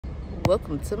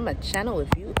welcome to my channel. If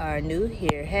you are new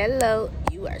here, hello,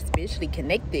 you are spiritually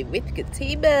connected with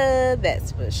Katiba,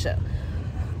 that's for sure.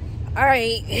 All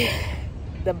right,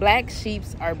 the black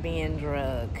sheeps are being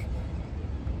drugged.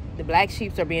 The black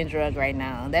sheeps are being drugged right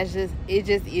now. It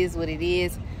just is what it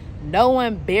is. No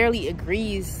one barely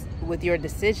agrees with your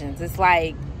decisions. It's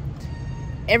like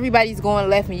everybody's going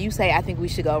left and you say, I think we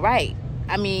should go right.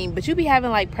 I mean, but you be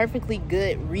having like perfectly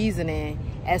good reasoning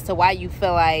as to why you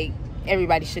feel like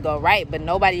everybody should go right, but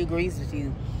nobody agrees with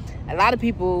you. A lot of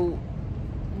people,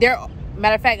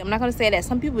 matter of fact, I'm not going to say that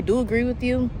some people do agree with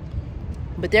you,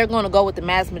 but they're going to go with the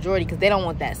mass majority because they don't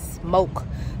want that smoke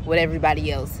with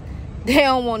everybody else. They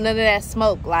don't want none of that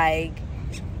smoke. Like,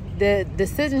 the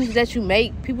decisions that you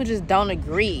make, people just don't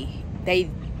agree. They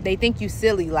think you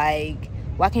silly. Like,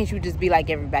 why can't you just be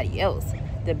like everybody else?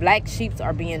 The black sheeps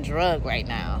are being drugged right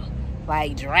now.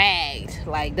 Like, dragged.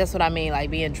 Like, that's what I mean.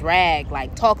 Like, being dragged.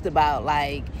 Like, talked about.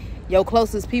 Like, your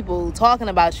closest people talking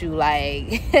about you.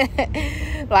 Like,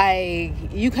 like,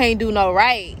 you can't do no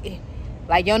right.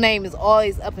 Like, your name is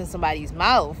always up in somebody's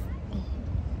mouth.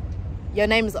 Your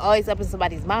name is always up in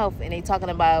somebody's mouth. And they talking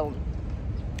about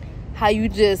how you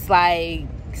just, like,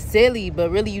 silly,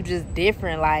 but really you just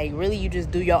different. Like, really you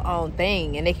just do your own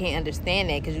thing. And they can't understand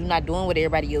that because you're not doing what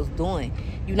everybody else doing.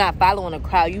 You're not following a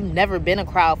crowd. You've never been a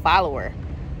crowd follower.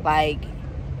 Like,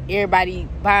 everybody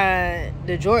buying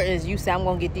the Jordans, you say, I'm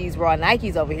gonna get these raw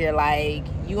Nikes over here. Like,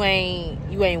 you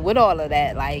ain't with all of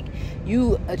that. Like,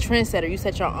 you a trendsetter. You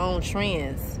set your own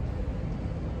trends.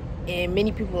 And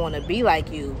many people want to be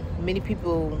like you. Many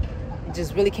people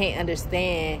just really can't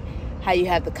understand how you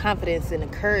have the confidence and the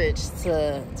courage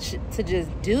to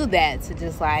just do that, to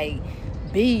just like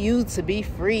be you, to be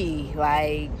free.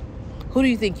 Like, who do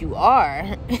you think you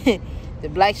are? The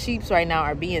black sheeps right now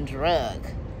are being dragged,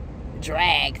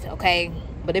 okay?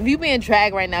 But if you're being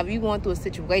dragged right now, if you're going through a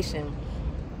situation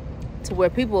to where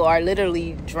people are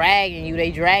literally dragging you,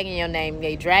 they dragging your name,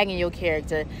 they dragging your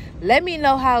character, let me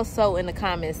know how so in the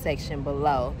comment section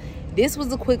below. This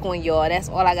was a quick one, y'all. That's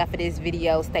all I got for this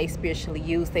video. Stay spiritually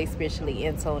you, stay spiritually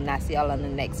in tune, and I'll see y'all on the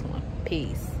next one.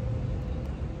 Peace.